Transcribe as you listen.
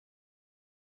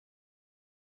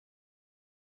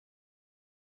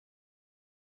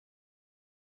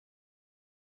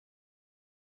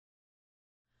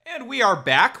And we are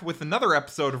back with another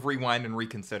episode of Rewind and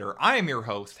Reconsider. I am your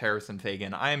host, Harrison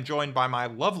Fagan. I am joined by my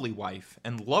lovely wife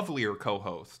and lovelier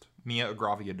co-host, Mia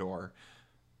Agraviador.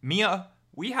 Mia,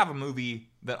 we have a movie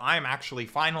that I am actually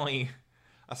finally,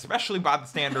 especially by the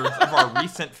standards of our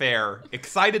recent fare,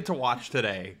 excited to watch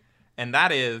today. And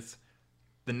that is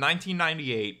the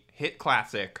 1998 hit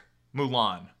classic,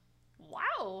 Mulan.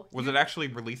 Wow. Was it actually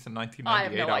released in 1998? I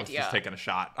have no I was idea. just taking a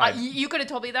shot. You could have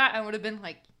told me that. I would have been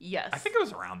like, yes. I think it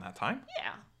was around that time.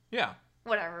 Yeah. Yeah.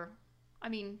 Whatever. I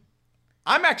mean,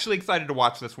 I'm actually excited to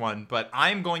watch this one, but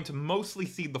I'm going to mostly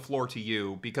cede the floor to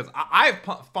you because I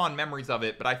have fond memories of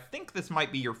it, but I think this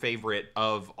might be your favorite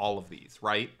of all of these,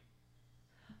 right?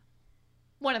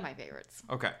 one of my favorites.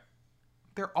 Okay.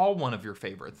 They're all one of your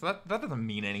favorites. That doesn't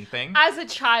mean anything. As a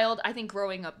child, I think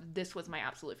growing up, this was my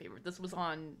absolute favorite. This was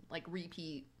on, like,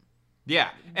 repeat. Yeah.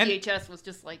 And VHS was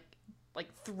just, like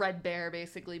threadbare,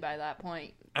 basically, by that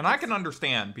point. And I can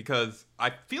understand because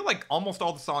I feel like almost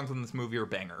all the songs in this movie are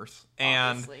bangers.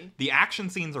 And Obviously. the action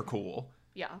scenes are cool.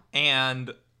 Yeah.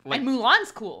 And, like, And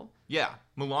Mulan's cool. yeah,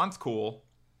 Mulan's cool.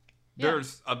 Yeah.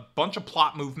 There's a bunch of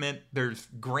plot movement. There's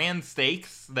grand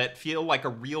stakes that feel like a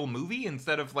real movie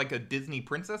instead of like a Disney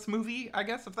princess movie, I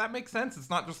guess, if that makes sense. It's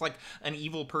not just like an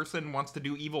evil person wants to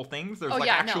do evil things. There's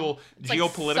actual It's like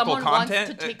geopolitical someone wants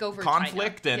content, to take over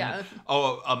conflict, China. and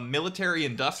Yeah. a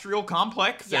military-industrial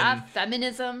complex. Yeah, And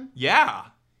feminism, yeah,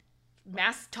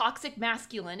 toxic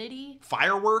masculinity,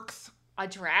 fireworks, a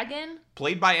dragon.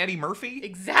 played by Eddie Murphy.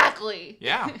 Exactly.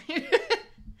 Yeah.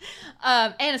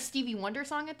 And a Stevie Wonder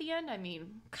song at the end. I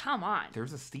mean, come on.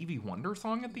 There's a Stevie Wonder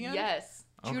song at the end? Yes.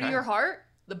 True to Okay. Your Heart,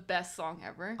 the best song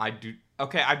ever. I do.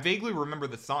 Okay, I vaguely remember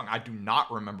the song. I do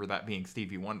not remember that being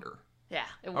Stevie Wonder. Yeah,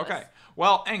 it was. Okay.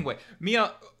 Well, anyway,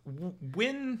 Mia,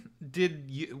 when do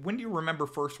you remember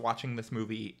first watching this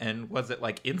movie, and was it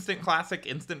like instant classic,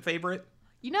 instant favorite?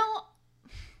 You know,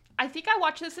 I think I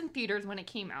watched this in theaters when it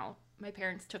came out. My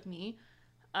parents took me.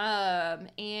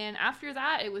 And after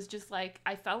that, it was just like,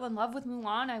 I fell in love with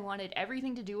Mulan. I wanted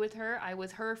everything to do with her. I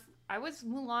was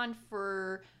Mulan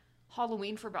for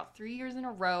Halloween for about 3 years in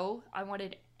a row. I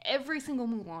wanted every single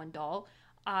Mulan doll.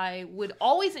 I would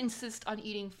always insist on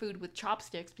eating food with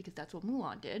chopsticks because that's what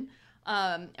Mulan did.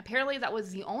 Apparently that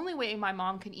was the only way my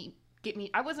mom can get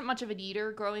me. I wasn't much of an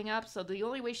eater growing up, so the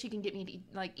only way she can get me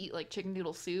to eat like chicken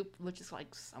noodle soup, which is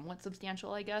like somewhat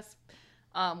substantial, I guess,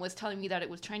 was telling me that it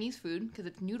was Chinese food because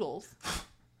it's noodles.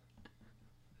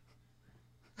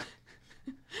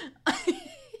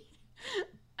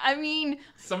 I mean,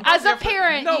 Sometimes as a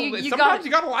parent, you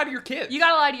gotta lie to your kids. You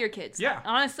gotta lie to your kids. Yeah.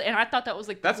 Honestly, and I thought that was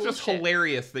like That's cool just shit.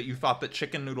 hilarious that you thought that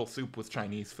chicken noodle soup was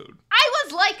Chinese food. I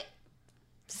was like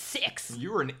 6.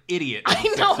 You were an idiot. I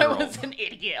know I 6-year-old. was an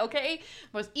idiot, okay?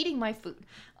 I was eating my food.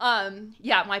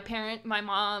 Yeah, my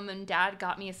mom and dad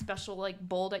got me a special like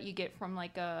bowl that you get from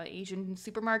like a Asian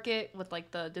supermarket with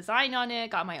like the design on it.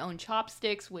 Got my own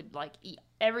chopsticks, would like eat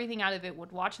everything out of it,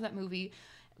 would watch that movie,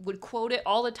 would quote it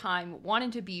all the time,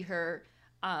 wanted to be her.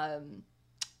 I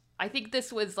think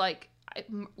this was like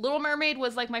Little Mermaid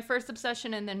was like my first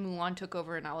obsession, and then Mulan took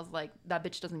over, and I was like, that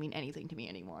bitch doesn't mean anything to me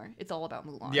anymore. It's all about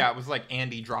Mulan. Yeah, it was like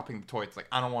Andy dropping the toy. It's like,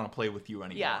 I don't want to play with you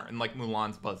anymore. Yeah. And like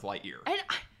Mulan's Buzz Lightyear. And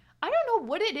I don't know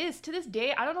what it is to this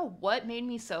day. I don't know what made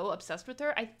me so obsessed with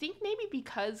her. I think maybe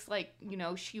because like, you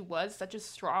know, she was such a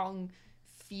strong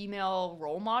female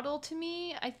role model to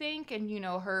me, I think. And, you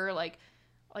know, her like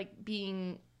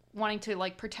wanting to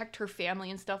like protect her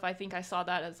family and stuff. I think I saw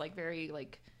that as like very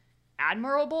like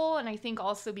admirable. And I think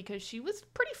also because she was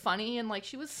pretty funny and like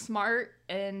she was smart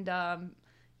and,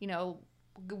 you know,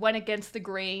 went against the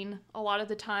grain a lot of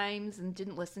the times and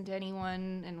didn't listen to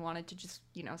anyone and wanted to just,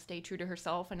 you know, stay true to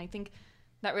herself. And I think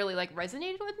that really like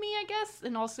resonated with me, I guess.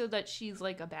 And also that she's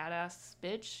like a badass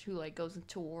bitch who like goes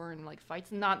into war and like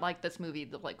fights. Not like this movie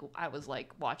that like I was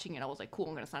like watching it. I was like, cool,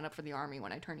 I'm going to sign up for the army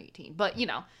when I turn 18. But, you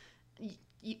know,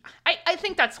 I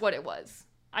think that's what it was.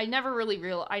 I never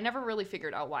really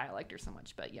figured out why I liked her so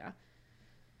much, but yeah.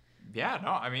 Yeah, no,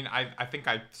 I mean, I think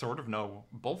I sort of know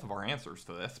both of our answers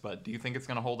to this, but do you think it's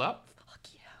going to hold up? Fuck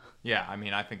yeah. Yeah, I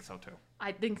mean, I think so too.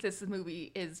 I think this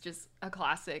movie is just a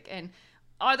classic, and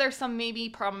are there some maybe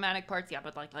problematic parts? Yeah,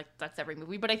 but like that's every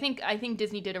movie. But I think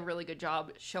Disney did a really good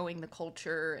job showing the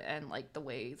culture and like the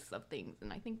ways of things,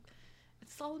 and I think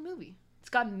it's a solid movie. It's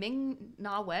got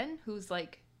Ming-Na Wen, who's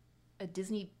like a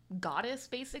Disney goddess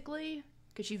basically,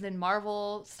 because she's in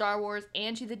Marvel, Star Wars,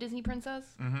 and she's a Disney princess.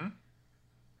 Mm-hmm.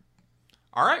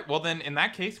 All right, well then, in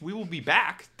that case, we will be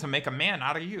back to make a man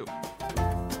out of you.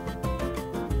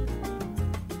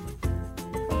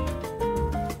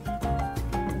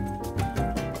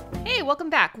 Hey, Hey,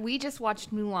 welcome back. We just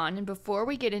watched Mulan, and before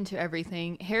we get into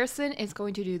everything, Harrison is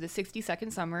going to do the 60-second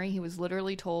summary. He was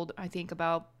literally told, I think,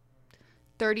 about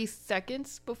 30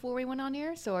 seconds before we went on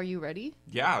air. So are you ready?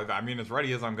 Yeah, I mean, as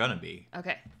ready as I'm gonna be.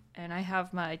 Okay. And I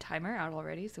have my timer out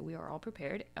already, so we are all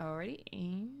prepared already.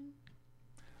 And...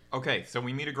 Okay, so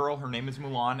we meet a girl, her name is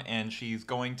Mulan, and she's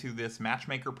going to this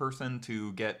matchmaker person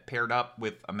to get paired up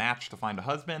with a match to find a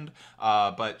husband,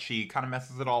 but she kind of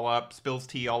messes it all up, spills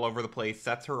tea all over the place,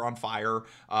 sets her on fire,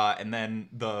 and then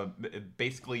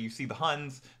basically you see the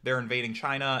Huns, they're invading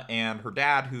China, and her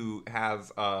dad, who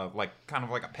has kind of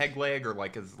like a peg leg, or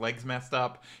like his legs messed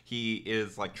up, he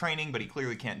is like training, but he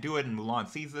clearly can't do it, and Mulan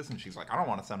sees this, and she's like, I don't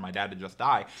want to send my dad to just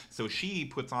die, so she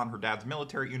puts on her dad's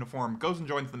military uniform, goes and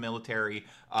joins the military,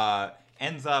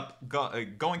 ends up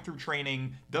going through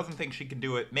training, doesn't think she can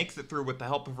do it, makes it through with the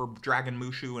help of her dragon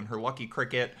Mushu and her lucky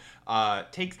cricket,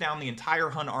 takes down the entire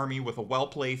Hun army with a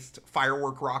well-placed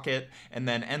firework rocket, and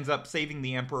then ends up saving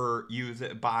the emperor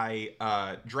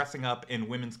by dressing up in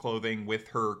women's clothing with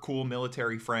her cool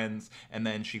military friends, and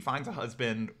then she finds a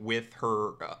husband with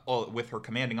her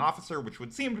commanding officer, which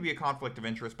would seem to be a conflict of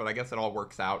interest, but I guess it all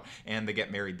works out, and they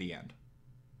get married at the end.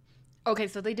 Okay,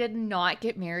 so they did not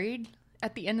get married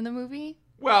at the end of the movie?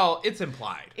 Well, it's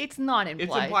implied. It's not implied.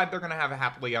 It's implied they're going to have a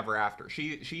happily ever after.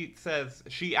 She says,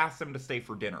 she asks him to stay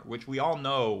for dinner, which we all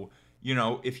know,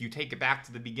 if you take it back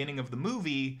to the beginning of the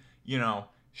movie,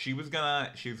 she was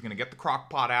gonna get the crock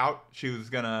pot out, she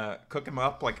was gonna cook him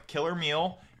up like a killer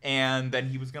meal, and then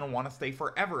he was gonna want to stay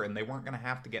forever, and they weren't gonna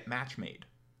have to get match made.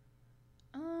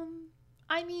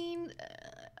 I mean,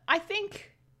 I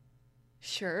think,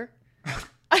 sure.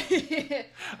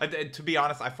 To be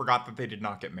honest, I forgot that they did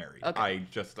not get married. Okay.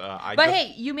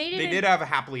 Hey, you made it. They did have a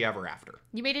happily ever after.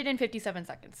 You made it in 57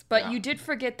 seconds, but you did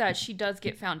forget that she does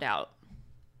get found out.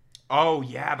 Oh,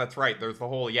 yeah, that's right. There's the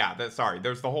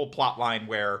whole plot line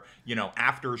where,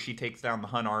 after she takes down the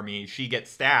Hun army, she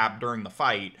gets stabbed during the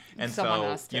fight. And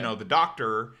the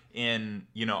doctor, in,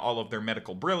 all of their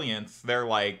medical brilliance, they're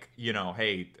like,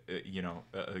 hey,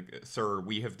 sir,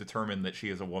 we have determined that she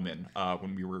is a woman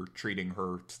when we were treating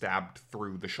her stabbed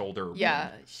through the shoulder. Yeah,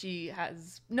 wound. She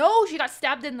got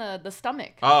stabbed in the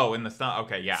stomach. Oh, in the stomach.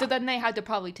 Okay, yeah. So then they had to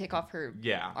probably take off her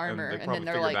armor. And they probably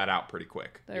figured that out pretty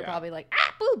quick. They're probably like,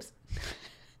 boobs.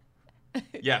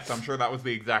 Yes, I'm sure that was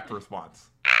the exact response.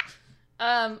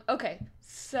 Okay,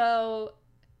 so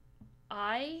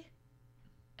I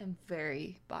am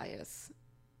very biased.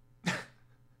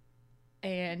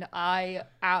 And I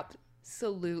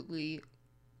absolutely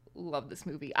love this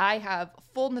movie. I have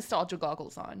full nostalgia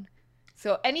goggles on.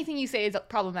 So anything you say is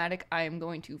problematic, I am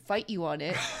going to fight you on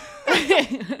it.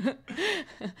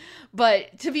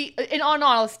 But on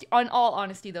all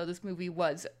honesty though, this movie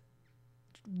was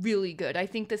really good. I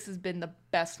think this has been the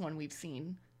best one we've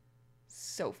seen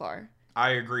so far.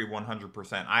 I agree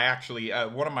 100%. I actually,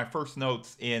 one of my first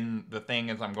notes in the thing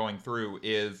as I'm going through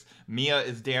is Mia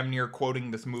is damn near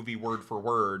quoting this movie word for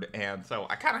word, and so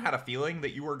I kind of had a feeling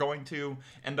that you were going to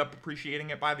end up appreciating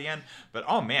it by the end, but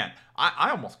oh man, I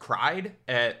almost cried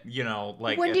at,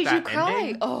 when did you cry?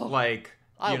 Ending. Oh.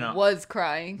 I was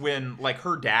crying. When,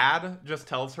 her dad just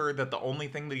tells her that the only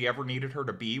thing that he ever needed her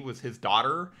to be was his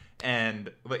daughter, and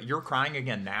you're crying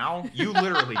again now? You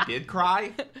literally did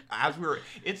cry as we were...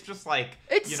 It's just like...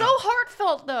 It's so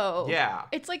heartfelt, though. Yeah.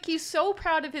 It's like he's so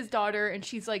proud of his daughter, and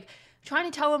she's like...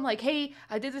 trying to tell him, hey,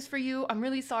 I did this for you. I'm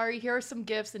really sorry. Here are some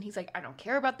gifts. And he's like, I don't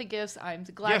care about the gifts. I'm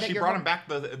glad that she you're brought him back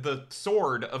the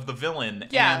sword of the villain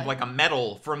and, a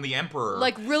medal from the emperor.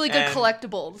 Really good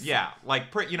collectibles. Yeah.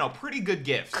 Pretty good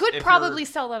gifts. Could probably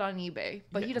sell that on eBay,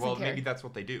 but he doesn't care. Well, maybe that's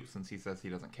what they do, since he says he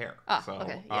doesn't care.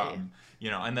 Okay.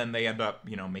 And then they end up,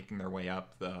 making their way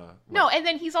up the... No, and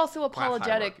then he's also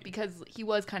apologetic because he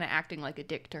was kind of acting like a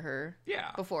dick to her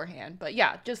beforehand. But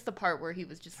yeah, just the part where he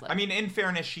was just like... I mean, in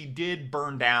fairness, she did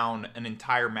burn down an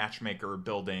entire matchmaker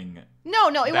building. No,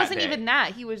 it wasn't even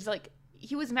that. He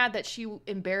was mad that she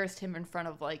embarrassed him in front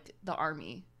of the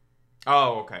army.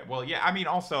 Oh, okay. Well, yeah. I mean,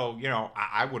 also,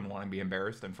 I wouldn't want to be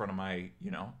embarrassed in front of my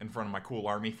cool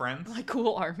army friends. My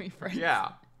cool army friends. Yeah.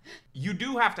 You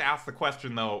do have to ask the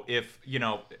question though, if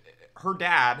her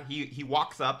dad, he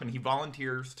walks up and he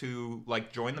volunteers to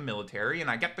join the military, and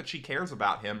I get that she cares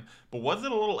about him, but was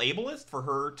it a little ableist for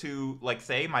her to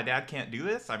say my dad can't do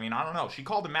this? I mean, I don't know. She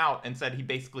called him out and said he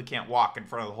basically can't walk in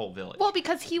front of the whole village. Well,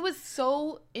 because he was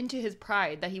so into his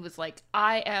pride that he was like,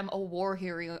 I am a war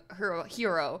hero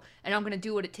and I'm going to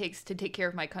do what it takes to take care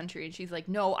of my country. And she's like,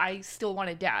 no, I still want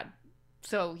a dad.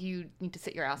 So you need to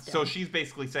sit your ass down. So she's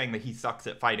basically saying that he sucks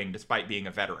at fighting despite being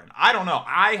a veteran. I don't know.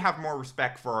 I have more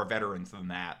respect for our veterans than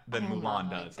Mulan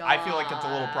does. God. I feel like it's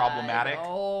a little problematic.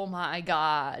 Oh my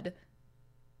God.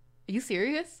 Are you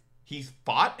serious? He's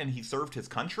fought and he served his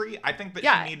country. I think that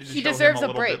she needed to show him a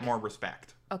little bit more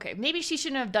respect. Okay, maybe she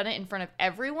shouldn't have done it in front of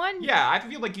everyone. Yeah, I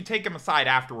feel like you take him aside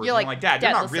afterwards. You're like, Dad,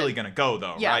 you're not really gonna go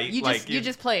though, right? You're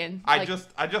just playing. I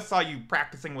just saw you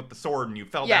practicing with the sword and you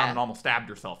fell down and almost stabbed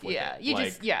yourself with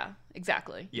it.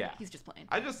 Exactly. Yeah, he's just playing.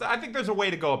 I think there's a way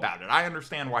to go about it. I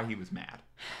understand why he was mad.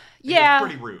 It was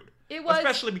pretty rude. It was,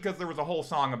 especially because there was a whole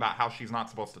song about how she's not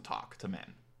supposed to talk to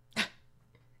men.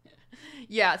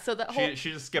 Yeah, so the whole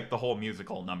she just skipped the whole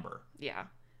musical number. Yeah,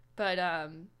 but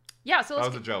so that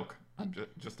was a joke.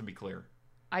 Just to be clear.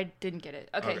 I didn't get it.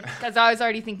 Okay, because I was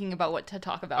already thinking about what to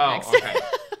talk about next.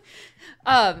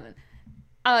 Okay.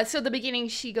 So the beginning,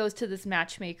 she goes to this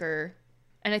matchmaker,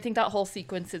 and I think that whole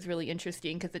sequence is really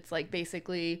interesting because it's like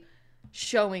basically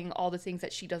showing all the things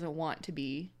that she doesn't want to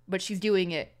be, but she's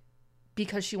doing it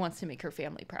because she wants to make her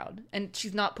family proud, and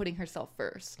she's not putting herself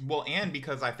first. Well, and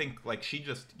because I think like she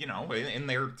just, in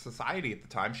their society at the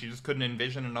time, she just couldn't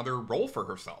envision another role for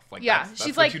herself. Like that's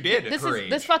she's what like, you did at her age.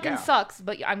 This fucking sucks,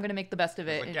 but I'm gonna make the best of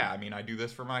it. Like, I mean, I do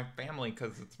this for my family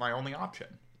because it's my only option.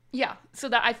 Yeah, so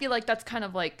that I feel like that's kind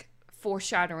of like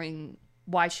foreshadowing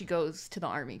why she goes to the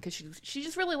army, because she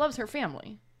just really loves her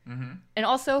family. Mm-hmm. And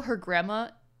also her grandma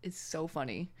is so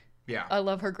funny. Yeah, I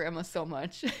love her grandma so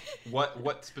much.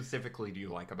 What specifically do you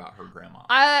like about her grandma?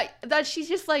 That she's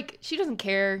just like, she doesn't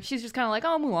care. She's just kind of like,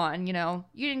 oh, Mulan,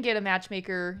 you didn't get a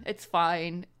matchmaker, it's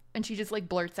fine. And she just like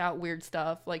blurts out weird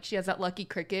stuff. Like she has that lucky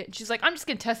cricket. And she's like, I'm just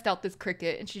gonna test out this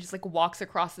cricket. And she just like walks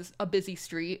across a busy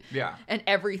street. Yeah. And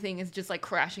everything is just like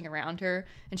crashing around her.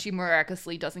 And she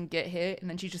miraculously doesn't get hit. And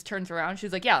then she just turns around.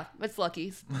 She's like, yeah, it's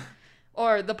lucky.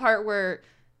 Or the part where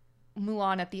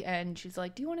Mulan at the end, she's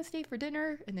like, do you want to stay for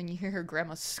dinner? And then you hear her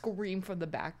grandma scream from the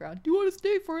background, do you want to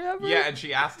stay forever? Yeah, and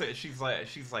she asked it, she's like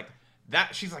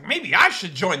maybe I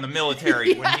should join the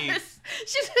military. Yes.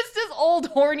 She's just this old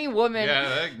horny woman.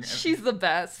 Yeah, she's the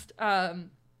best.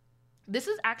 This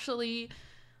is actually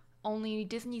only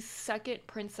Disney's second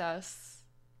princess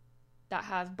that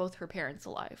has both her parents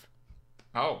alive.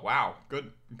 Oh, wow.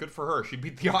 Good for her. She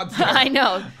beat the odds there. I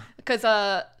know.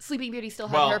 Because Sleeping Beauty still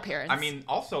had her parents. I mean,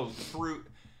 also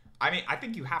I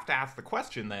think you have to ask the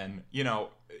question then,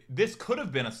 this could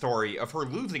have been a story of her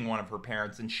losing one of her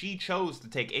parents, and she chose to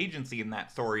take agency in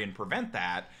that story and prevent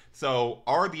that. So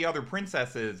are the other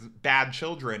princesses bad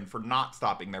children for not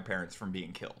stopping their parents from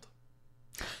being killed?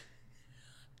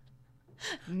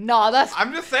 No,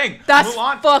 I'm just saying. That's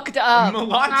Mulan, fucked up.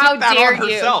 Mulan How took that dare on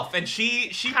herself, and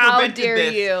she prevented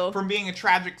this from being a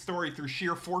tragic story through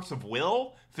sheer force of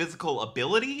will, physical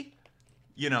ability,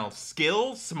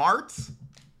 skill, smarts.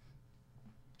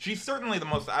 She's certainly the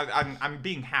most. I'm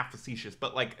being half facetious,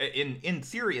 but like in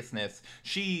seriousness,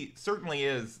 she certainly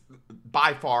is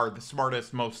by far the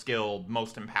smartest, most skilled,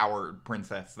 most empowered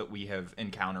princess that we have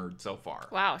encountered so far.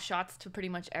 Wow, shots to pretty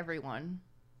much everyone.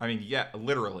 I mean, yeah,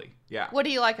 literally, yeah. What do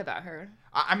you like about her?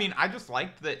 I mean, I just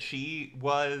liked that she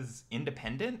was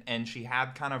independent and she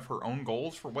had kind of her own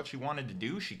goals for what she wanted to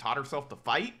do. She taught herself to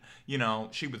fight.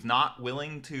 She was not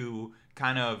willing to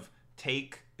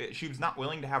she was not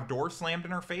willing to have doors slammed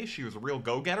in her face. She was a real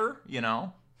go-getter,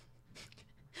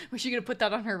 Was she going to put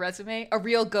that on her resume? A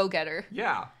real go-getter.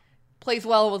 Yeah. Plays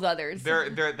well with others.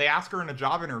 They ask her in a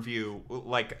job interview,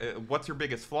 like, what's your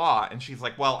biggest flaw? And she's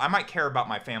like, well, I might care about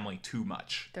my family too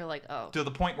much. They're like, oh. To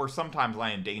the point where sometimes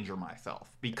I endanger myself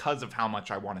because of how much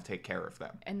I want to take care of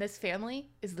them. And this family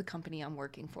is the company I'm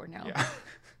working for now. Yeah.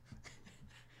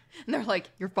 And they're like,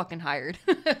 you're fucking hired.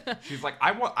 She's like,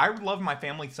 I love my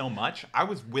family so much, I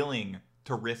was willing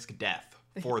to risk death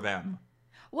for them.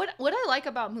 What I like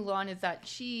about Mulan is that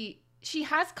she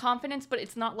has confidence, but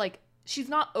it's not like, she's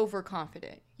not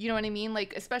overconfident. You know what I mean?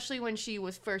 Like, especially when she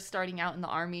was first starting out in the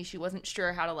army, she wasn't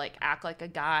sure how to like act like a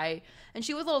guy, and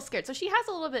she was a little scared. So she has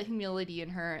a little bit of humility in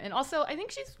her, and also I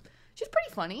think she's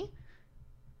pretty funny.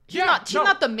 She's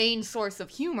not the main source of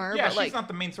humor. Yeah, but like, she's not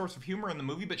the main source of humor in the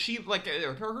movie, but she like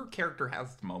her character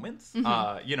has moments,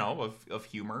 of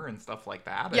humor and stuff like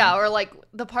that. Yeah, or like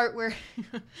the part where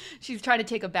she's trying to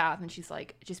take a bath and she's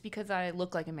like, just because I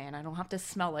look like a man, I don't have to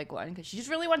smell like one, because she just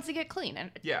really wants to get clean.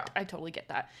 And yeah, I totally get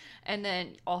that. And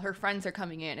then all her friends are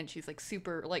coming in and she's like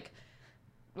super like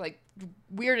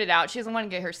weirded out. She doesn't want to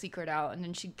get her secret out, and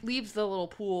then she leaves the little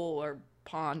pool or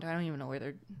pond, I don't even know where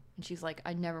they're, and she's like,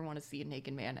 I never want to see a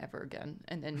naked man ever again.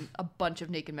 And then a bunch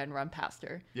of naked men run past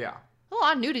her. Yeah, A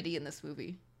lot of nudity in this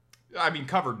movie. I mean,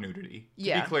 covered nudity. To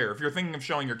Yeah. be clear, if you're thinking of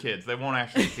showing your kids, they won't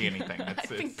actually see anything. I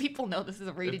think people know this is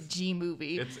a rated G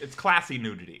movie. It's classy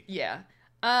nudity. Yeah.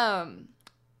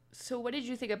 So what did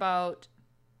you think about...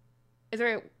 Is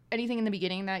there anything in the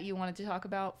beginning that you wanted to talk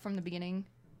about from the beginning?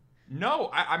 No,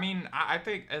 I mean, I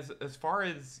think as far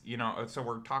as, you know, so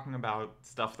we're talking about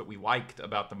stuff that we liked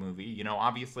about the movie. You know,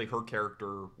 obviously her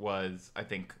character was, I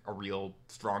think, a real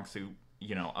strong suit,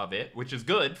 you know, of it, which is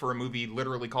good for a movie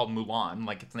literally called Mulan,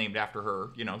 like it's named after her.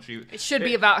 You know, It should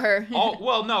be about her.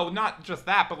 Well, no, not just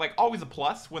that, but like always a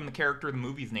plus when the character the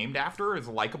movie's named after is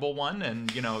a likable one,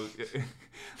 and you know,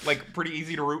 like pretty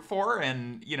easy to root for,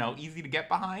 and you know, easy to get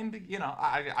behind. You know,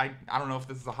 I don't know if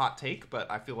this is a hot take,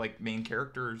 but I feel like main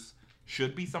characters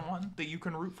should be someone that you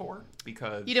can root for,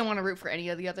 because You didn't want to root for any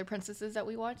of the other princesses that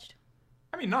we watched?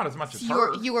 I mean, not as much as So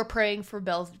her. you were praying for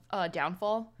Belle's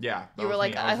downfall? Yeah, that You were was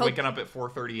like, me. I was hope- waking up at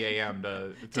 4:30 a.m.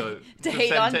 to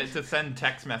hate on- send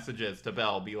text messages to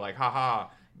Belle, be like, haha,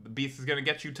 the beast is gonna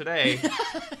get you today.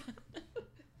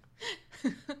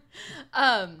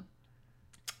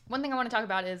 One thing I want to talk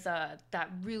about is that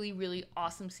really, really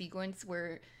awesome sequence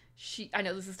where I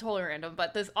know this is totally random,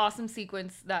 but this awesome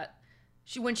sequence that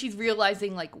when she's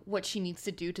realizing like what she needs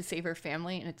to do to save her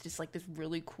family, and it's just like this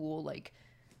really cool like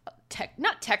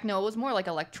not techno, it was more like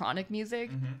electronic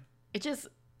music. Mm-hmm.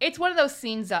 It's one of those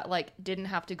scenes that like didn't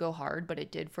have to go hard, but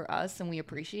it did for us, and we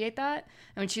appreciate that.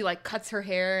 And when she like cuts her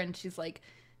hair and she's like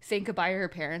saying goodbye to her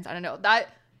parents, I don't know,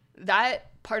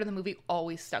 that part of the movie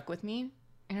always stuck with me,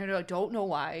 and I don't know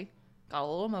why. Got a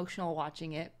little emotional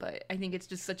watching it, but I think it's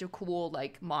just such a cool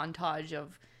like montage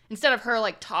of, instead of her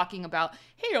like talking about,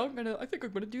 hey, I think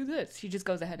I'm gonna do this, she just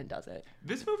goes ahead and does it.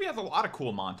 This movie has a lot of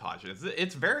cool montages.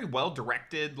 It's very well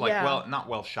directed, like Yeah. well, not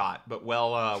well shot, but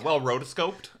well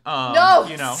rotoscoped. No!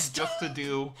 You know, just to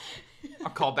do a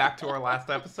call back to our last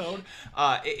episode.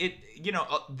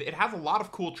 It has a lot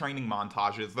of cool training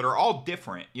montages that are all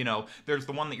different. You know, there's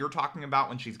the one that you're talking about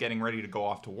when she's getting ready to go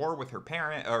off to war with her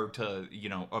parent, or to, you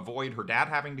know, avoid her dad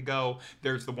having to go.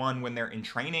 There's the one when they're in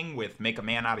training with Make a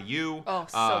Man Out of You. Oh,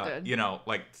 so good. You know,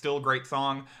 like still a great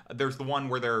song. There's the one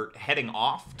where they're heading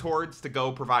off towards to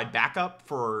go provide backup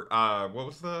for what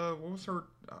was her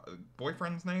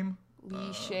boyfriend's name?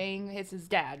 Li Shang is his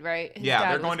dad, right?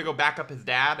 They're going to go back up his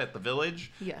dad at the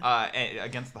village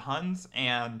against the Huns,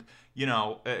 and you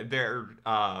know, they're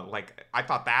like, I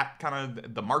thought that kind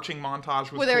of the marching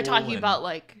montage was where they were cool, talking and, about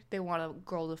like they want a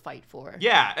girl to fight for.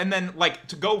 yeah, and then like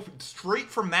to go straight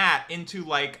from that into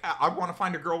like, I want to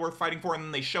find a girl worth fighting for, and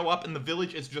then they show up and the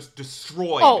village is just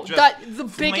destroyed. Oh, just the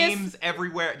flames biggest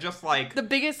everywhere, just like the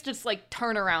biggest just like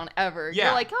turnaround ever. Yeah.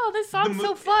 You're like, oh, this song's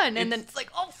so fun, and then it's it's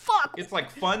like, oh fuck. it's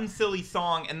like fun, silly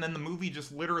song, and then the movie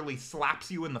just literally slaps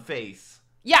you in the face.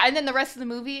 Yeah, and then the rest of the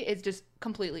movie is just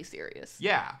completely serious.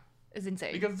 Yeah. It's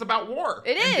insane. Because it's about war.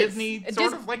 It and is. Disney And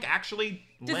sort of like actually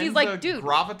Disney's lends like, a dude,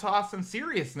 gravitas and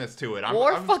seriousness to it.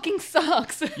 war I was, fucking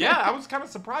sucks. yeah, I was kind of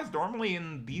surprised. Normally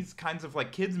in these kinds of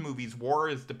like kids movies, war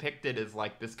is depicted as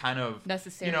like this kind of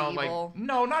necessary evil. Like,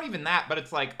 no, not even that, but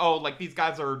it's like, oh, like these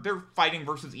guys they're fighting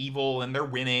versus evil and they're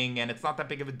winning and it's not that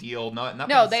big of a deal. Nothing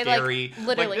they scary. like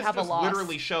literally this have a just loss.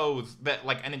 literally shows that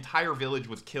like an entire village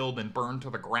was killed and burned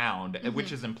to the ground, Mm-hmm.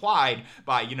 which is implied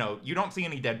by, you know, you don't see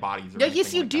any dead bodies. Or No, anything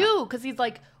yes, you like do, because he's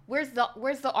like, where's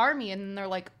the army? And then they're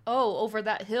like, oh, over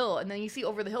that hill. And then you see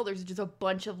over the hill, there's just a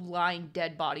bunch of lying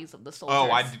dead bodies of the soldiers.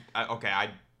 Oh,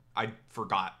 I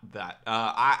forgot that.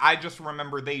 I just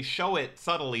remember they show it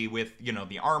subtly with, you know,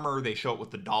 the armor. They show it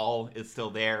with the doll is still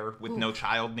there with no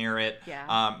child near it.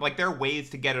 Yeah. Like there are ways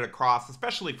to get it across,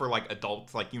 especially for like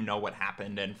adults, like you know what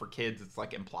happened, and for kids it's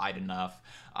like implied enough.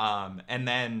 And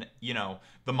then, you know,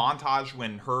 the montage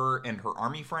when her and her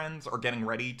army friends are getting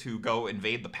ready to go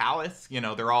invade the palace. You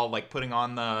know, they're all like putting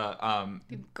on the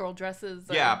girl dresses.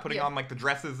 putting on like the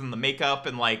dresses and the makeup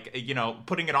and like, you know,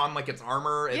 putting it on like it's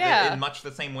armor in much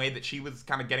the same way that she was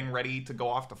kind of getting ready to go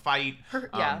off to fight.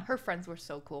 Her friends were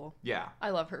so cool. Yeah.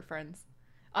 I love her friends.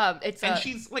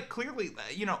 She's like clearly,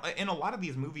 you know, in a lot of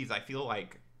these movies, I feel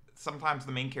like sometimes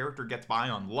the main character gets by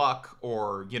on luck,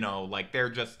 or, you know, like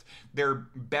they're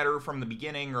better from the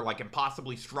beginning, or like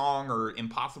impossibly strong or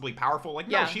impossibly powerful. Like,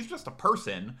 no, she's just a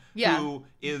person who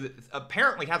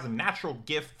apparently has a natural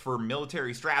gift for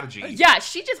military strategy. Yeah,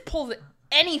 she just pulls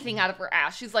anything out of her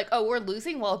ass. She's like, oh, we're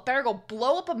losing? Well, it better go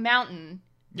blow up a mountain.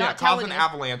 Cause an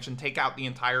avalanche and take out the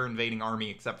entire invading army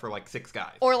except for like 6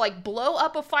 guys. Or like blow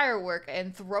up a firework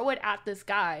and throw it at this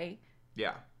guy.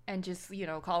 Yeah. And just, you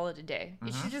know, call it a day.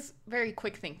 Mm-hmm. She's just very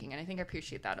quick thinking, and I think I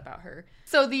appreciate that about her.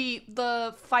 So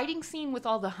the fighting scene with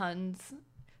all the Huns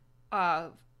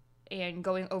and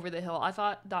going over the hill, I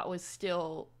thought that was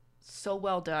still so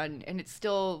well done, and it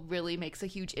still really makes a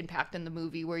huge impact in the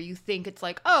movie, where you think it's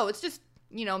like, oh, it's just,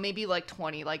 you know, maybe like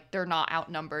 20, like they're not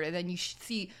outnumbered, and then you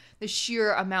see the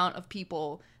sheer amount of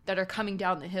people that are coming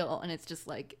down the hill, and it's just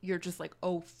like, you're just like,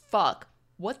 oh fuck,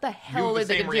 what the hell You is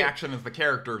have it the gonna same do? reaction as the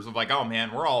characters of like, oh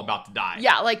man, we're all about to die.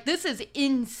 Yeah, like this is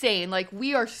insane. Like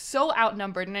we are so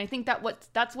outnumbered, and I think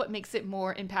that's what makes it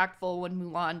more impactful when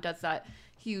Mulan does that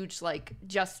huge like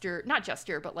gesture, not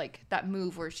gesture, but like that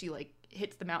move where she like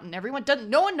hits the mountain.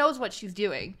 No one knows what she's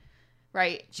doing,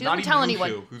 right? She Not doesn't even tell Mushu,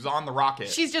 anyone. who's on the rocket.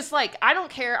 She's just like, I don't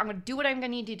care. I'm gonna do what I'm gonna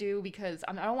need to do because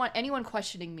I don't want anyone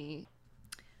questioning me.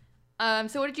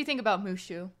 So what did you think about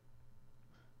Mushu?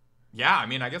 Yeah, I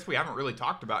mean, I guess we haven't really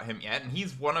talked about him yet, and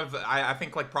he's one of, I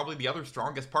think, like, probably the other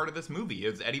strongest part of this movie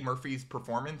is Eddie Murphy's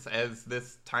performance as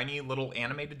this tiny little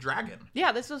animated dragon.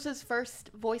 Yeah, this was his first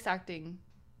voice acting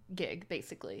gig,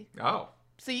 basically. Oh.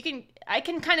 So I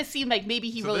can kind of see, like, maybe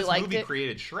he really liked it. This movie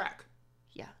created Shrek.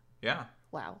 Yeah. Yeah.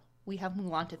 Wow. We have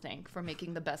Mulan to thank for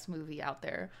making the best movie out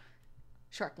there.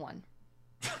 Shrek 1.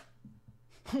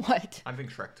 What? I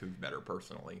think Shrek 2 is better,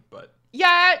 personally, but...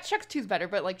 Yeah, Shrek 2's better,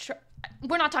 but like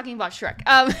we're not talking about Shrek.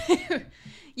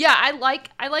 Yeah, I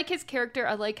like his character.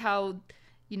 I like how,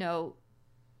 you know,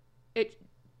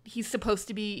 he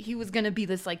was gonna be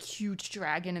this like huge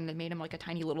dragon, and they made him like a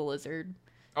tiny little lizard.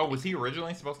 Oh, was he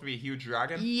originally supposed to be a huge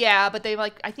dragon? Yeah, but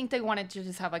I think they wanted to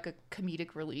just have like a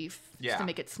comedic relief, just to Yeah.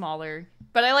 make it smaller.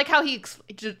 But I like how he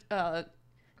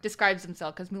describes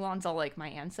himself, because Mulan's all like, my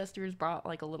ancestors brought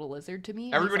like a little lizard to me.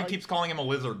 And Everybody he's all, keeps calling him a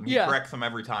lizard, and he Yeah. corrects him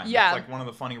every time. Yeah. It's like one of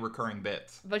the funny recurring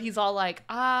bits. But he's all like,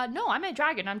 no, I'm a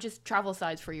dragon. I'm just travel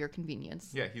size for your convenience.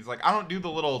 Yeah, he's like, I don't do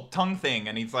the little tongue thing,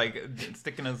 and he's like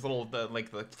sticking his little,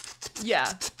 the.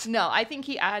 Yeah. No, I think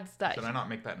he adds that. Should I not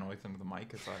make that noise into the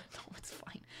mic? It's like... No, it's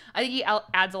fine. I think he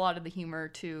adds a lot of the humor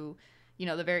to, you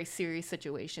know, the very serious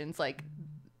situations. Like,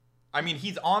 I mean,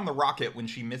 he's on the rocket when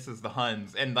she misses the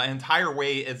Huns, and the entire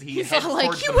way as he He's heads all like,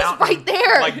 towards "He the was mountain, right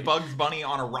there!" like Bugs Bunny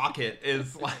on a rocket,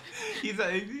 is like, he's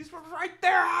right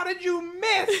there. How did you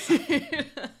miss?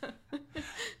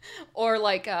 or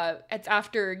like, it's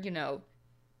after, you know,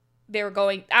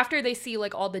 after they see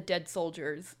like all the dead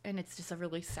soldiers, and it's just a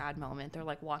really sad moment. They're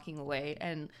like walking away,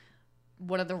 and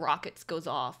one of the rockets goes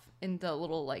off in the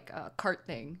little like cart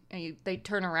thing, and they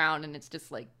turn around, and it's just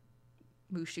like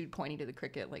Mushu pointing to the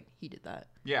cricket, like he did that.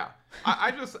 Yeah,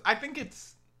 I think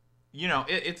it's, you know,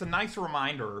 it's a nice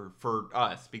reminder for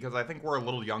us, because I think we're a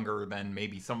little younger than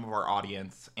maybe some of our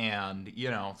audience, and, you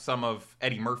know, some of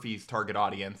Eddie Murphy's target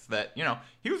audience, that, you know,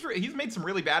 he's made some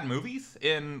really bad movies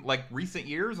in like recent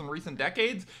years and recent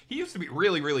decades. He used to be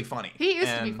really, really funny. He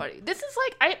used to be funny. This is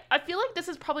like, I feel like this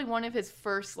is probably one of his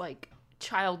first like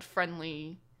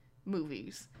child-friendly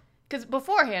movies, because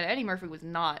beforehand Eddie Murphy was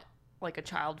not like a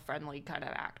child-friendly kind of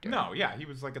actor. No, yeah, he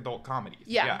was like adult comedies.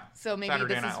 Yeah. So maybe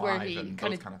Saturday this Night is where Live he and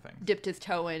kind those of kind of things. dipped his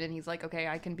toe in, and he's like, okay,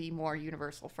 I can be more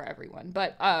universal for everyone.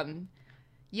 But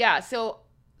yeah. So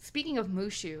speaking of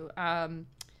Mushu,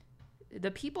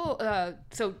 the people,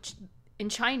 in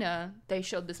China they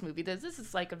showed this movie. This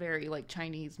is like a very like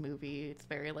Chinese movie. It's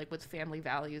very like with family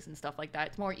values and stuff like that.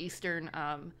 It's more Eastern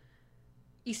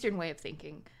way of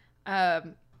thinking.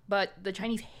 But the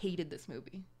Chinese hated this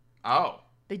movie. Oh.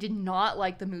 They did not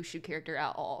like the Mushu character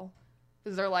at all.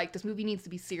 Because they're like, this movie needs to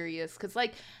be serious. Because,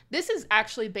 like, this is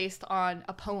actually based on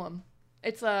a poem.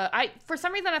 It's for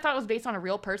some reason I thought it was based on a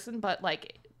real person, but,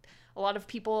 like, a lot of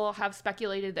people have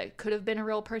speculated that it could have been a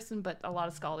real person, but a lot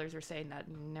of scholars are saying that,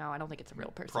 no, I don't think it's a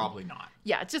real person. Probably not.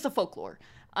 Yeah, it's just a folklore.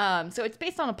 So it's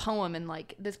based on a poem, and,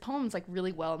 like, this poem's, like,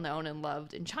 really well known and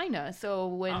loved in China. So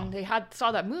when they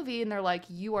saw that movie, and they're like,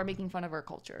 you are making fun of our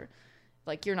culture.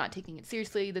 Like, you're not taking it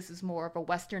seriously. This is more of a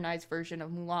westernized version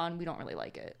of Mulan. We don't really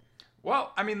like it.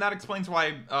 Well, I mean, that explains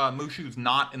why Mushu's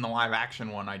not in the live-action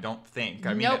one, I don't think.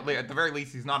 I mean, Nope. at the very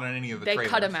least, he's not in any of the They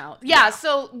trailers. cut him out. Yeah,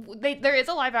 so there is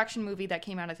a live-action movie that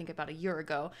came out, I think, about a year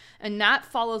ago. And that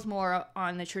follows more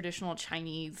on the traditional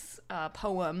Chinese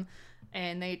poem.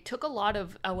 And they took a lot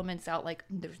of elements out. Like,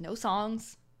 there's no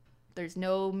songs. There's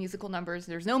no musical numbers.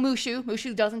 There's no Mushu.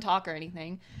 Mushu doesn't talk or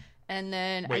anything. And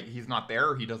then... Wait, he's not there,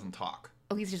 or he doesn't talk?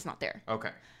 Oh, he's just not there.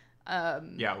 Okay.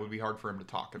 Yeah, it would be hard for him to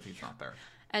talk if he's not there.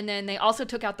 And then they also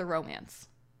took out the romance.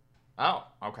 Oh,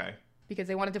 okay. Because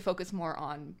they wanted to focus more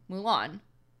on Mulan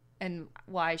and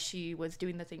why she was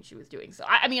doing the thing she was doing. So,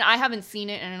 I mean, I haven't seen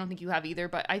it, and I don't think you have either,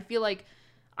 but I feel like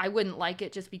I wouldn't like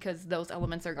it just because those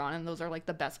elements are gone, and those are, like,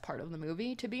 the best part of the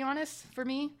movie, to be honest, for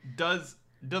me. Does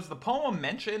the poem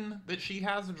mention that she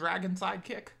has a dragon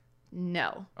sidekick?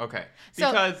 No. Okay.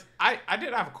 So- Because I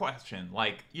did have a question.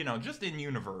 Like, you know, just in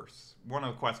universe, one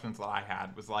of the questions that I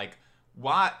had was like,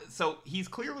 why? So he's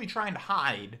clearly trying to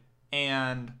hide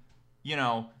and, you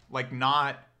know, like,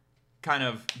 not kind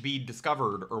of be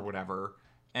discovered or whatever.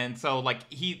 And so, like,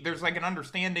 there's, like, an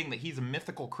understanding that he's a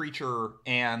mythical creature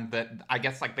and that, I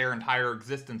guess, like, their entire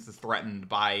existence is threatened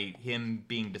by him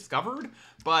being discovered.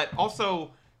 But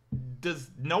also, does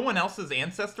no one else's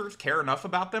ancestors care enough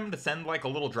about them to send, like, a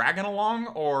little dragon along?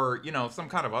 Or, you know, some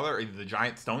kind of other, the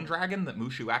giant stone dragon that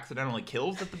Mushu accidentally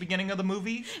kills at the beginning of the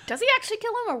movie? Does he actually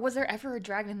kill him, or was there ever a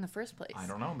dragon in the first place? I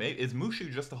don't know. Is Mushu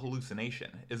just a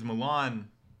hallucination? Is Mulan...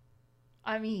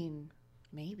 I mean...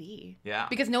 Maybe. Yeah.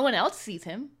 Because no one else sees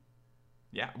him.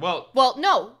 Yeah. Well,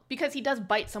 no, because he does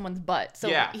bite someone's butt. So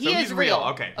yeah, he is he's real.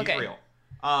 Okay, he's real.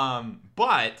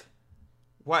 But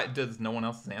what, does no one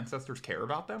else's ancestors care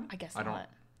about them? I guess not.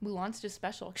 Mulan's just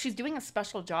special. She's doing a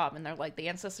special job, and they're like, the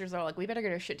ancestors are like, we better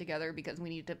get our shit together because we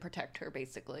need to protect her,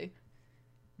 basically.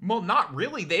 Well, not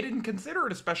really. They didn't consider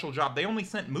it a special job. They only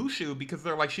sent Mushu because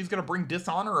they're like, she's going to bring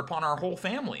dishonor upon our whole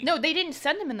family. No, they didn't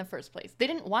send him in the first place. They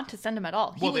didn't want to send him at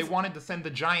all. They wanted to send the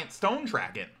giant stone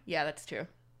dragon. Yeah, that's true.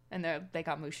 And they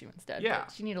got Mushu instead. Yeah.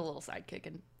 But she needed a little sidekick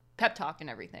and pep talk and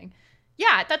everything.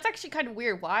 Yeah, that's actually kind of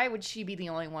weird. Why would she be the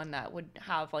only one that would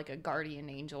have, like, a guardian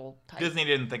angel type? Disney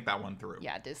didn't think that one through.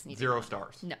 Yeah, Disney 0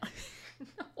 stars. No.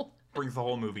 No. Brings the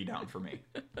whole movie down for me.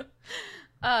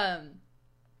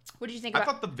 What did you think about...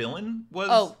 I thought the villain was...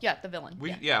 Oh, yeah, the villain.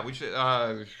 We should...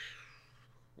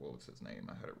 what was his name?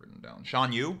 I had it written down.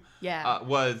 Shan Yu. Yeah.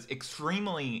 Was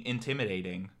extremely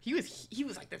intimidating. He was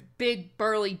like this big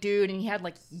burly dude, and he had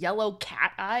like yellow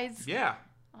cat eyes. Yeah.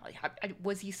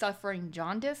 Was he suffering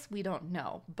jaundice? We don't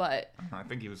know, but I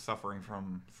think he was suffering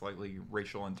from slightly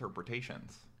racial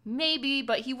interpretations. Maybe,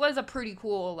 but he was a pretty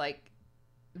cool like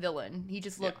villain. He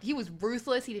just looked, he was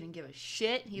ruthless. He didn't give a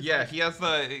shit. He has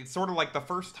sort of like the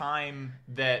first time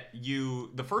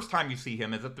you see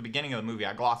him is at the beginning of the movie.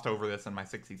 I glossed over this in my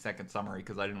 60-second summary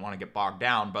because I didn't want to get bogged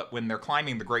down, but when they're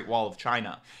climbing the Great Wall of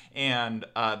China and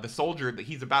the soldier that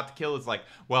he's about to kill is like,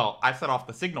 well, I set off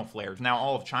the signal flares. Now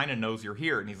all of China knows you're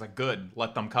here. And he's like, good,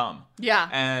 let them come. Yeah.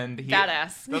 And he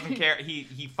badass. doesn't care.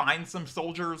 He finds some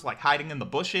soldiers like hiding in the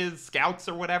bushes, scouts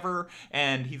or whatever.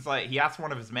 And he's like, he asks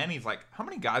one of his men, he's like, how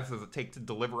many guys does it take to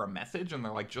deliver a message? And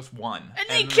they're like, just one. And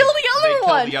they kill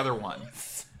the other one.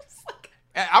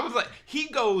 And I was like, he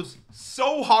goes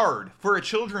so hard for a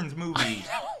children's movie.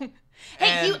 Because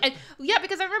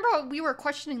I remember we were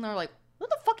questioning, they're like,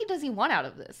 what the fuck does he want out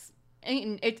of this?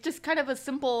 And it's just kind of a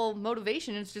simple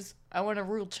motivation. It's just, I want to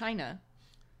rule China.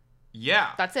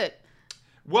 Yeah. That's it.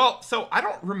 Well, so I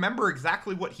don't remember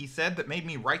exactly what he said that made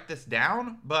me write this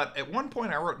down, but at one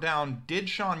point I wrote down, did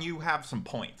Shan Yu have some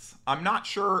points? I'm not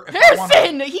sure if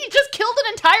Harrison! He just killed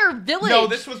an entire village! No,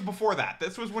 this was before that.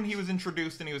 This was when he was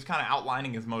introduced and he was kind of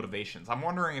outlining his motivations. I'm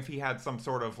wondering if he had some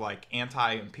sort of, like,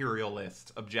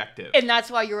 anti-imperialist objective. And that's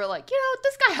why you were like,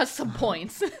 this guy has some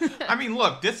points. I mean,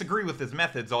 look, disagree with his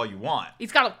methods all you want.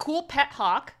 He's got a cool pet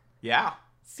hawk. Yeah.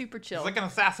 Super chill. He's like an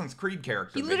Assassin's Creed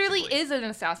character. He literally is an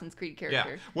Assassin's Creed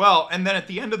character. Yeah. Well, and then at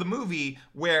the end of the movie,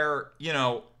 where,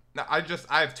 I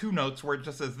have 2 notes where it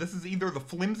just says, this is either the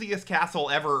flimsiest castle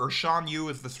ever or Shan Yu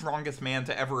is the strongest man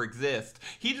to ever exist.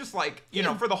 He just like,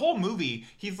 for the whole movie,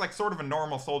 he's like sort of a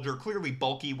normal soldier, clearly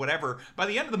bulky, whatever. By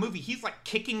the end of the movie, he's like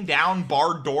kicking down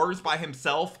barred doors by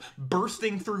himself,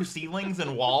 bursting through ceilings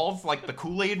and walls like the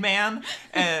Kool-Aid Man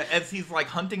as he's like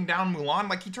hunting down Mulan.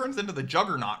 Like he turns into the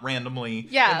Juggernaut randomly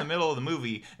in the middle of the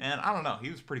movie. And I don't know,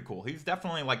 he was pretty cool. He's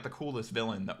definitely like the coolest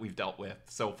villain that we've dealt with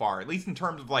so far, at least in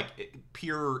terms of like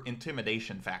pure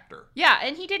intimidation factor. Yeah,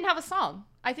 and he didn't have a song.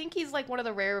 I think he's like one of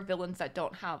the rare villains that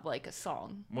don't have like a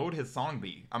song. What would his song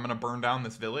be? I'm gonna burn down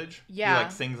this village? Yeah. He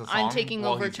like sings a song I'm taking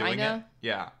while over he's doing China. it?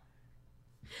 Yeah.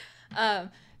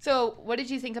 So what did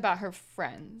you think about her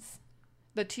friends?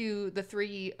 The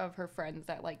 3 of her friends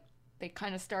that like they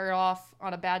kind of started off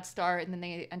on a bad start and then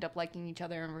they end up liking each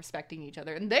other and respecting each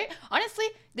other. And they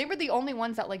were the only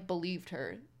ones that like believed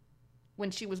her when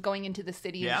she was going into the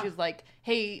city and she was like,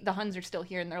 hey, the Huns are still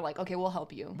here. And they're like, okay, we'll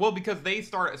help you. Well, because they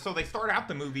start out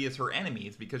the movie as her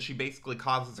enemies because she basically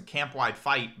causes a camp-wide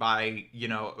fight by,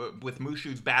 with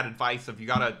Mushu's bad advice of you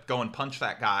gotta go and punch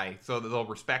that guy so that they'll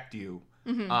respect you.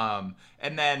 Mm-hmm.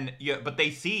 And then, but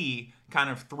they see kind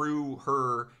of through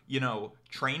her,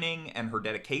 training and her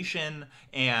dedication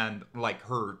and like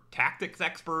her tactics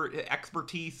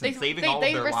expertise and saving all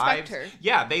of their lives. Her.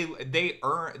 Yeah,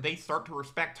 they start to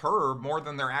respect her more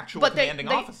than their actual commanding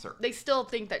officer. They still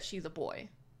think that she's a boy.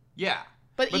 Yeah.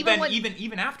 But even then when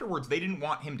even afterwards, they didn't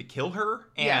want him to kill her,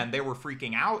 and Yeah. they were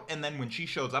freaking out. And then when she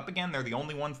shows up again, they're the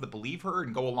only ones that believe her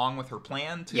and go along with her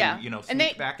plan to, Yeah. you know, And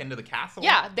sneak back into the castle.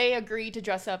 yeah, they agree to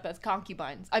dress up as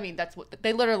concubines. I mean, that's what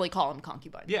they literally call them,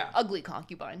 concubines. Yeah. Ugly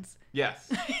concubines.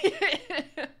 Yes.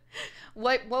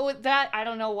 What was that? I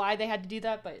don't know why they had to do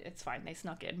that, but it's fine. They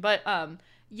snuck in. But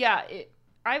yeah,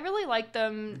 I really like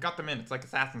them. Got them in. It's like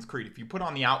Assassin's Creed. If you put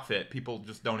on the outfit, people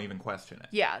just don't even question it.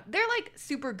 Yeah, they're like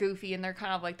super goofy and they're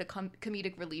kind of like the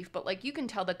comedic relief, but like you can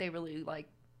tell that they really like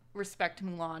respect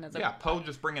Mulan as a Poe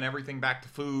just bringing everything back to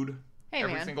food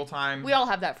every man. single time. We all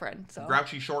have that friend. So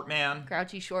Grouchy short man.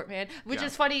 Grouchy short man, which Yeah.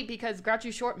 is funny because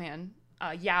Grouchy short man,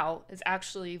 Yao, is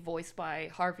actually voiced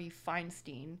by Harvey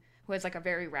Feinstein, who has like a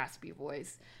very raspy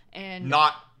voice, and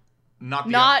Not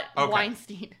okay.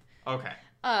 Weinstein. Okay.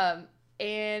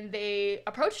 And they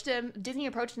approached him. Disney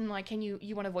approached him like, "Can you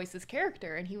want to voice this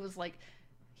character?" And he was like,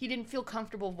 he didn't feel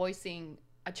comfortable voicing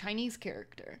a Chinese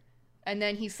character. And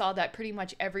then he saw that pretty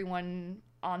much everyone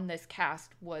on this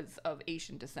cast was of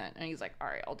Asian descent, and he's like, "All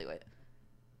right, I'll do it."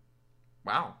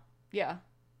 Wow. Yeah,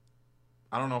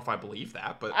 I don't know if I believe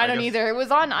that, but I don't guess, either. It was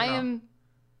on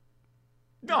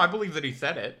No, I believe that he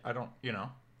said it. I don't,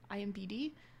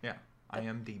 IMBD. Yeah,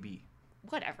 IMDb.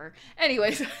 Whatever.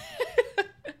 Anyways.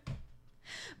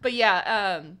 But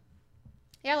yeah,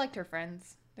 I liked her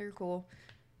friends. They were cool.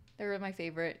 They were my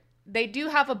favorite. They do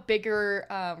have a bigger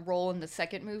role in the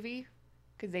second movie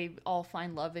because they all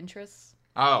find love interests.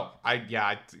 Oh,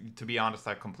 to be honest,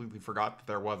 I completely forgot that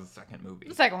there was a second movie.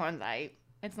 The second one's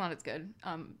it's not as good.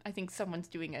 I think someone's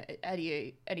doing a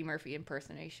Eddie Murphy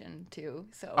impersonation too.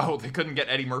 So Oh, they couldn't get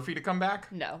Eddie Murphy to come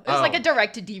back? no, it was like a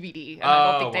direct to DVD, and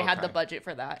I don't think they had the okay. budget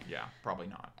for that. Yeah, probably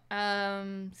not.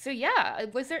 So yeah,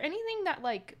 was there anything that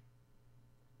like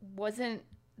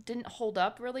didn't hold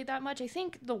up really that much? I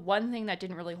think the one thing that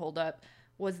didn't really hold up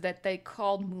was that they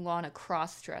called Mulan a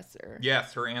cross-dresser.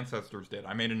 Yes, her ancestors did.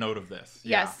 I made a note of this.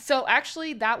 Yes. So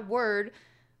actually that word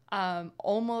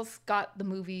almost got the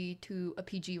movie to a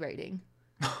PG rating.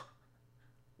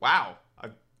 Wow.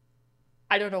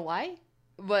 I don't know why,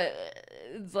 but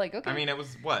it's like, okay. I mean, it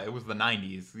was what? It was the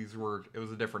 90s. It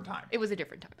was a different time. It was a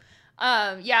different time.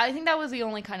 Yeah, I think that was the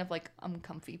only kind of like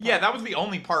uncomfy part. Yeah, that was the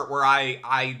only part where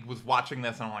I was watching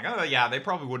this and I'm like, oh yeah, they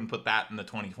probably wouldn't put that in the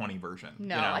 2020 version.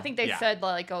 No, you know? I think they said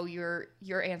like, oh, your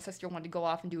ancestor wanted to go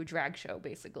off and do a drag show,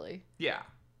 basically. Yeah.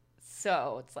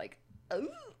 So it's like, ooh.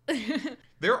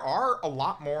 There are a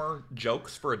lot more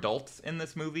jokes for adults in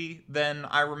this movie than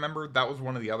I remember. That was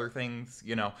one of the other things,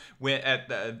 when at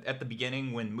the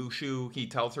beginning when Mushu, he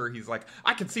tells her, he's like,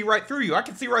 I can see right through you. I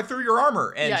can see right through your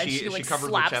armor. And she like, covers her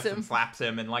slaps chest him. and slaps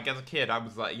him. And like as a kid, I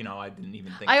was like, I didn't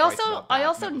even think I twice about that.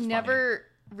 also It was funny. never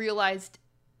realized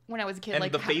when I was a kid, And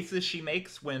like the faces she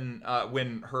makes when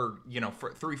her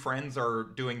three friends are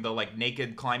doing the like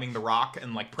naked climbing the rock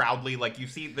and like proudly like you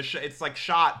see it's like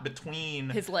shot between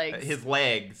his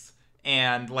legs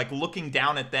and like looking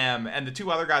down at them, and the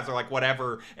two other guys are like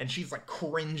whatever, and she's like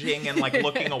cringing and like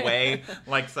looking away,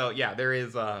 like, so yeah, there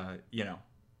is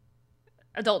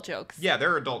adult jokes. Yeah,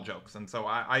 there are adult jokes, and so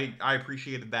I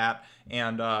appreciated that.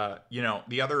 And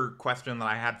the other question that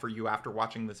I had for you after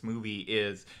watching this movie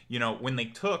is, when they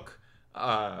took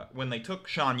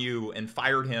Shan Yu and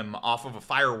fired him off of a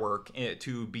firework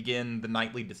to begin the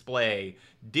nightly display,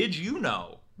 did you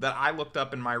know that I looked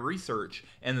up in my research,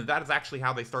 and that is actually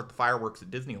how they start the fireworks at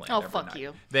Disneyland. Oh, every fuck night.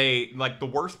 you. They, like, the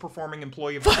worst performing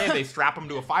employee of the day, they strap him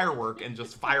to a firework and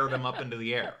just fire them up into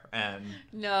the air. And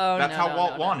that's how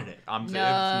Walt wanted it. It's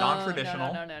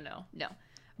non-traditional. No.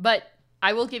 But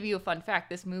I will give you a fun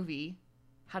fact. This movie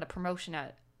had a promotion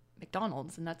at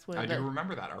McDonald's, and that's where I do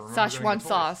remember that. I remember Szechuan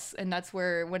sauce, and that's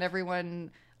where when everyone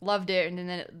loved it, and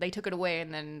then they took it away,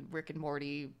 and then Rick and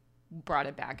Morty brought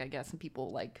it back, I guess, and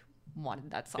people, like,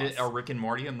 wanted that sauce. Are Rick and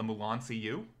Morty and the Mulan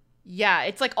CU? Yeah,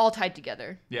 it's like all tied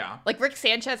together. Yeah. Like Rick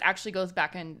Sanchez actually goes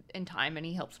back in time and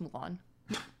he helps Mulan.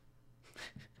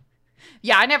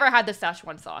 Yeah, I never had the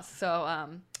Szechuan sauce, so I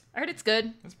heard it's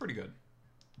good. It's pretty good.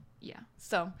 Yeah.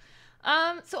 So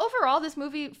overall this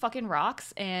movie fucking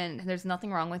rocks, and there's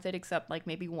nothing wrong with it except like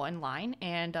maybe one line,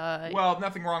 and well,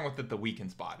 nothing wrong with it the weak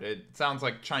spot. It sounds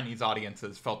like Chinese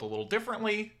audiences felt a little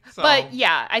differently. So. But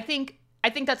yeah, I think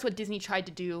that's what Disney tried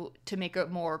to do to make a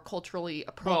more culturally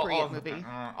appropriate movie.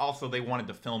 Also, they wanted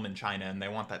to film in China, and they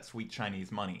want that sweet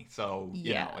Chinese money. So,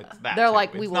 it's that. They're too.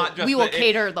 like, we will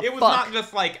cater the fuck. It was not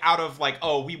just like out of like,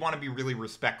 oh, we want to be really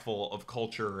respectful of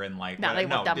culture and like. No, they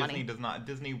want that Disney money. does not.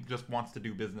 Disney just wants to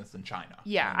do business in China.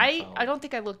 Yeah, I don't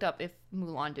think I looked up if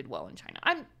Mulan did well in China.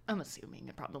 I'm assuming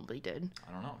it probably did.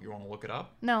 I don't know. You want to look it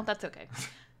up? No, that's okay.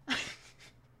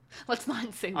 Let's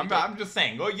not say I'm just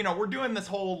saying. Well, you know, we're doing this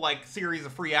whole like series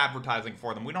of free advertising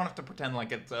for them. We don't have to pretend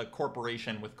like it's a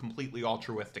corporation with completely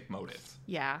altruistic motives.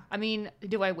 Yeah. I mean,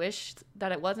 do I wish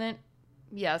that it wasn't?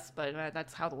 Yes, but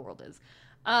that's how the world is.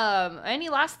 Any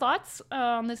last thoughts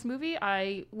on this movie?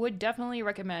 I would definitely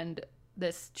recommend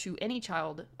this to any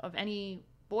child of any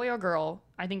boy or girl.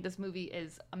 I think this movie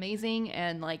is amazing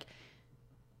and like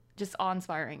just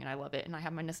awe-inspiring, and I love it. And I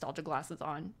have my nostalgia glasses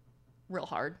on real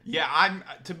hard. Yeah,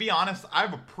 to be honest, I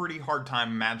have a pretty hard time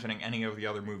imagining any of the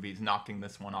other movies knocking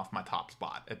this one off my top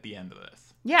spot at the end of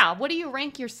this. Yeah, what do you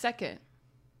rank your second?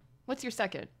 What's your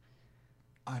second?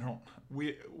 I'd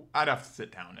have to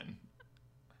sit down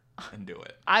and do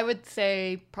it. I would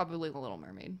say probably The Little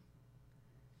Mermaid.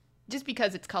 Just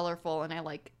because it's colorful and I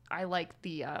like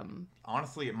the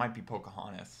Honestly, it might be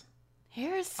Pocahontas.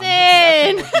 Harrison.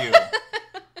 I'm just messing with you.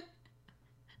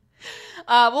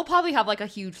 We'll probably have like a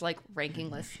huge like ranking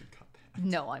list.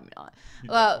 No, I'm not.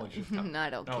 No, I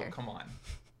don't care. Oh, come on.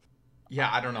 Yeah,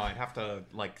 I don't know. I'd have to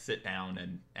like sit down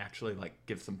and actually like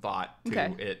give some thought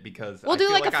to it because we'll do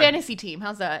like a fantasy team.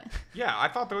 How's that? Yeah, I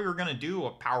thought that we were gonna do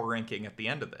a power ranking at the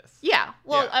end of this. Yeah.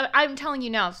 Well, yeah. I'm telling you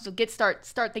now. So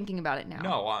start thinking about it now.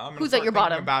 No, I'm gonna Who's start at your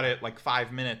thinking bottom? about it like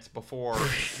 5 minutes before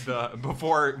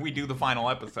before we do the final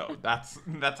episode. That's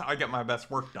how I get my best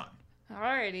work done.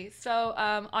 Alrighty. So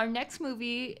our next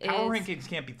movie Power rankings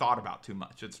can't be thought about too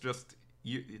much. It's just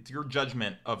it's your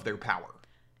judgment of their power.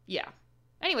 Yeah.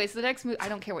 Anyways, the next movie, I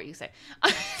don't care what you say.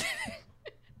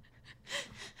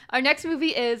 Our next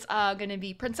movie is going to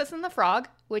be Princess and the Frog,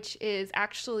 which is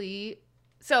actually...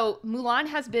 So, Mulan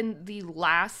has been the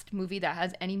last movie that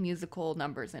has any musical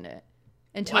numbers in it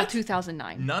until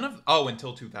 2009.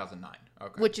 Until 2009.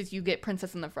 Okay. Which is you get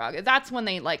Princess and the Frog. That's when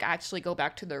they, like, actually go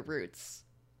back to their roots.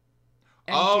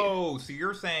 So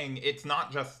you're saying it's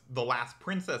not just the last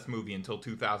princess movie until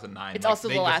 2009. It's also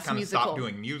the last musical. They just kind of stopped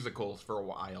doing musicals for a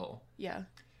while. Yeah.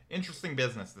 Interesting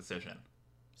business decision.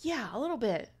 Yeah, a little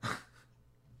bit.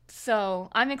 So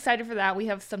I'm excited for that. We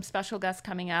have some special guests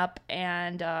coming up.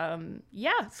 And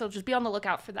so just be on the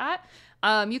lookout for that.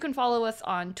 You can follow us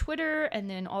on Twitter. And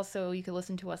then also you can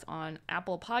listen to us on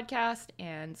Apple Podcast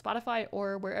and Spotify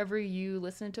or wherever you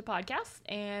listen to podcasts.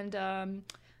 And...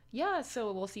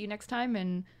 so we'll see you next time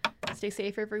and stay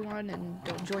safe, everyone, and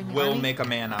don't join the army. We'll make a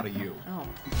man out of you. Oh.